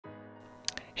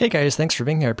Hey guys, thanks for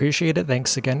being here. I appreciate it.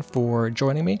 Thanks again for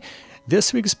joining me.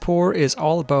 This week's pour is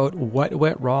all about what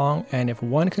went wrong, and if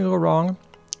one can go wrong,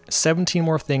 17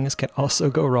 more things can also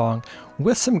go wrong,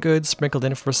 with some good sprinkled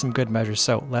in for some good measure.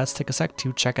 So let's take a sec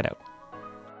to check it out.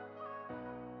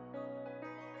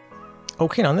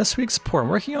 Okay, on this week's pour, I'm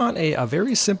working on a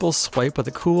very simple swipe with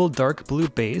a cool dark blue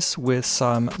base with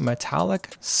some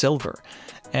metallic silver.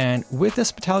 And with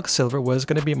this metallic silver was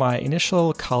going to be my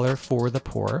initial color for the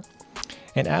pour.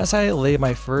 And as I lay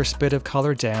my first bit of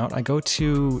color down, I go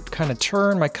to kind of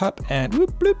turn my cup and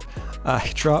whoop, bloop,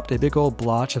 I dropped a big old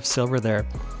blotch of silver there.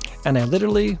 And I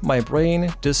literally, my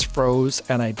brain just froze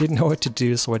and I didn't know what to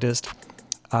do. So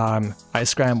I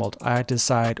scrambled. I had to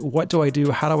decide, what do I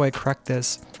do? How do I correct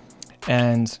this?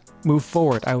 And move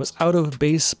forward. I was out of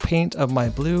base paint of my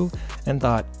blue and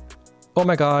thought, oh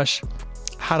my gosh,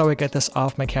 how do I get this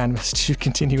off my canvas to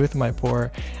continue with my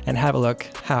pour and have it look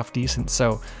half decent?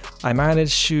 So I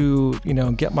managed to,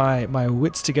 get my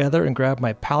wits together and grab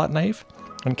my palette knife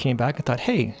and came back and thought,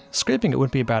 hey, scraping it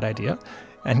wouldn't be a bad idea,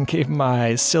 and gave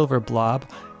my silver blob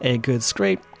a good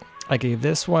scrape. I gave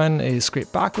this one a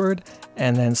scrape backward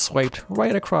and then swiped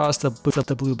right across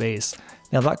the blue base.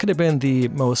 Now that could have been the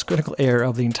most critical error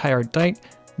of the entire night,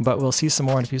 but we'll see some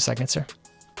more in a few seconds here.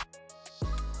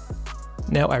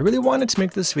 Now I really wanted to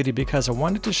make this video because I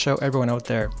wanted to show everyone out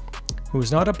there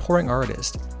who's not a pouring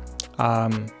artist,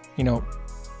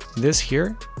 this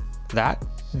here, that,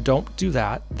 don't do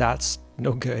that, that's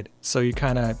no good. So you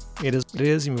it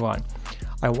is, you move on.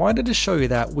 I wanted to show you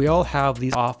that we all have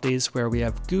these off days where we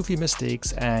have goofy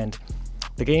mistakes and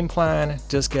the game plan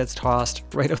just gets tossed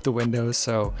right out the window.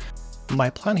 So my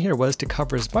plan here was to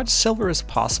cover as much silver as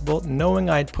possible, knowing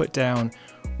I'd put down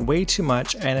way too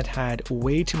much and it had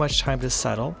way too much time to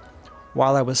settle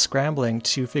while I was scrambling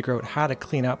to figure out how to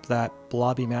clean up that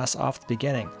blobby mess off the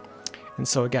beginning. And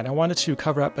so again, I wanted to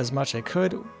cover up as much as I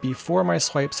could before my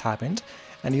swipes happened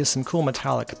and use some cool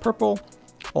metallic purple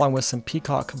along with some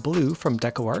peacock blue from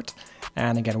TAKEOVER,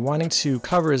 and again wanting to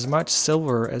cover as much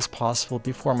silver as possible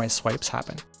before my swipes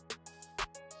happen.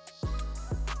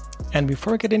 And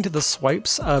before I get into the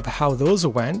swipes of how those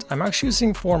went, I'm actually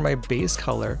using for my base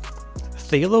color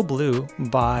Phthalo Blue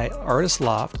by Artist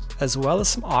Loft, as well as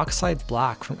some Oxide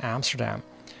Black from Amsterdam.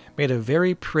 Made a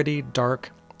very pretty dark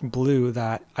blue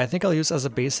that I think I'll use as a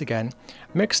base again.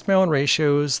 Mixed my own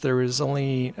ratios. There was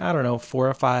only, 4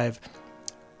 or 5,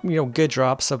 good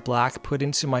drops of black put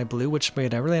into my blue, which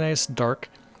made a really nice dark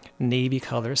navy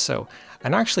color. So,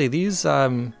 and actually these,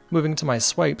 moving to my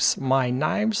swipes, my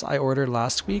knives I ordered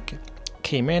last week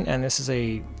came in, and this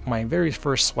is my very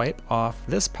first swipe off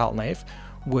this palette knife,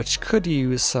 which could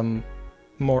use some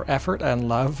more effort and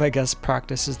love. I guess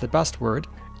practice is the best word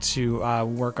to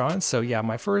work on. So yeah,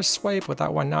 my first swipe with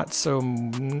that one, not so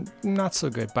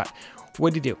good, but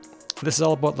what do you do? This is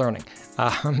all about learning.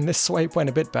 This swipe went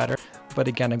a bit better, but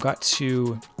again, I've got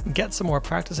to get some more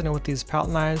practice in it with these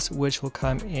palette knives, which will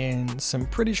come in some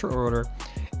pretty short order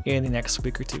in the next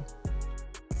week or two.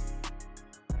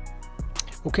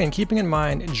 Okay, and keeping in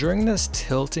mind, during this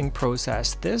tilting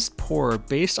process, this pour,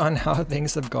 based on how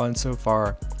things have gone so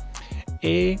far,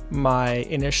 my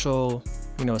initial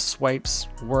swipes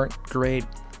weren't great.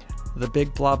 The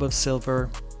big blob of silver,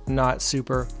 not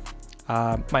super.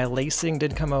 My lacing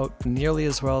didn't come out nearly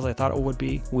as well as I thought it would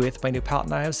be with my new palette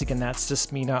knives. Again, that's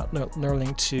just me not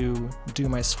learning to do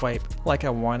my swipe like I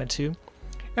wanted to.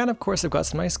 And of course, I've got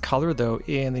some nice color though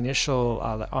in the initial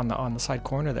on the side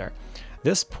corner there.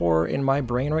 This pour in my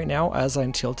brain right now, as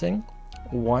I'm tilting,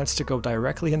 wants to go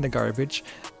directly in the garbage,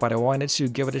 but I wanted to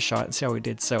give it a shot and see how we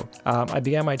did. So I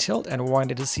began my tilt and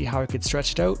wanted to see how I could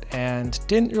stretch it out, and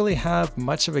didn't really have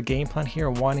much of a game plan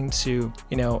here, wanting to,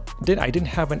 I didn't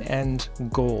have an end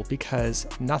goal because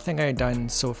nothing I had done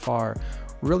so far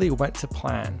really went to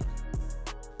plan.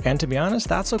 And to be honest,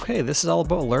 that's okay. This is all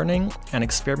about learning and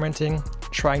experimenting,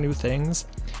 trying new things.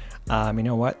 You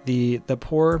know what? The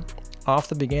pour off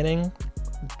the beginning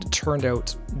turned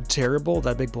out terrible.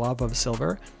 That big blob of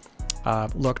silver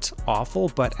looked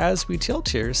awful, but as we tilt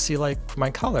here, see, like, my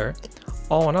color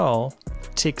all in all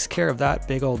takes care of that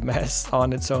big old mess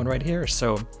on its own right here.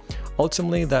 So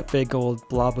ultimately that big old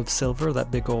blob of silver, that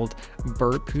big old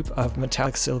bird poop of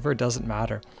metallic silver doesn't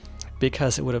matter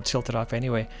because it would have tilted off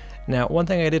anyway. Now, one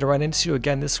thing I did run into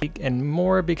again this week, and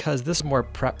more because this is more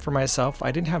prep for myself,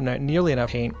 I didn't have nearly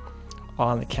enough paint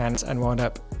on the canvas and wound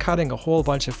up cutting a whole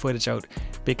bunch of footage out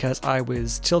because I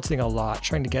was tilting a lot,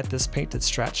 trying to get this painted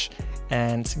stretch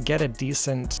and get a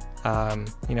decent,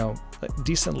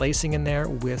 decent lacing in there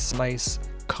with some nice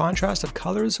contrast of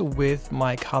colors with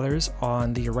my colors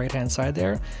on the right hand side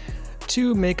there.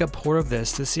 to make a pour of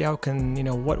this to see how can, you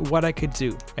know, what I could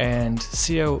do and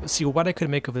see what I could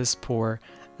make of this pour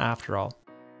after all.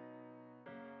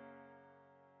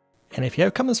 And if you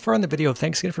have come this far in the video,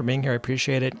 thanks again for being here. I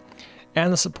appreciate it.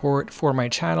 And the support for my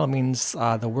channel means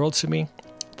the world to me.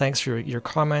 Thanks for your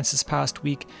comments this past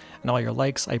week and all your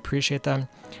likes. I appreciate them.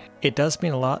 It does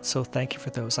mean a lot, so thank you for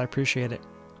those. I appreciate it.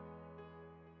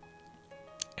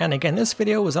 And again, this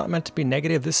video was not meant to be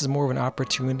negative. This is more of an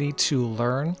opportunity to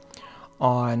learn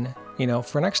on, you know,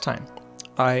 for next time.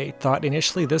 I thought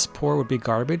initially this pour would be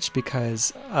garbage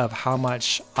because of how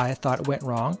much I thought went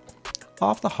wrong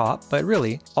off the hop, but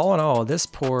really, all in all, this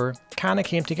pour kind of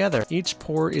came together. Each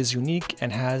pour is unique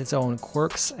and has its own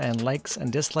quirks and likes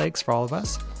and dislikes for all of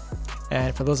us.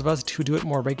 And for those of us who do it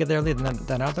more regularly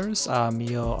than others,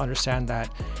 you'll understand that,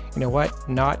 you know what,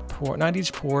 not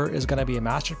each pour is going to be a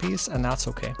masterpiece, and that's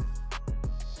okay.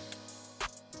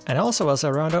 And also, as I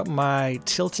round up my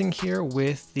tilting here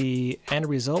with the end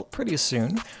result pretty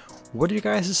soon, what are you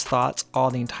guys' thoughts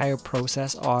on the entire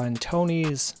process on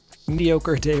Tony's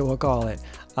mediocre day, we'll call it?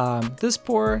 This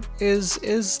pour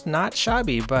is not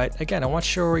shabby, but again, I want to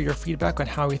share your feedback on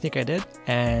how you think I did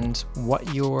and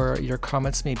what your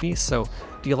comments may be. So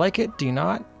do you like it? Do you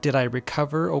not? Did I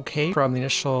recover okay from the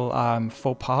initial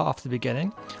faux pas off the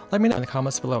beginning? Let me know in the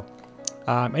comments below.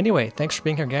 Anyway, thanks for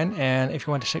being here again, and if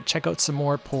you want to check out some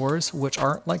more pours which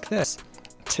aren't like this,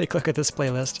 take a look at this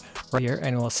playlist right here,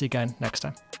 and we'll see you again next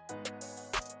time.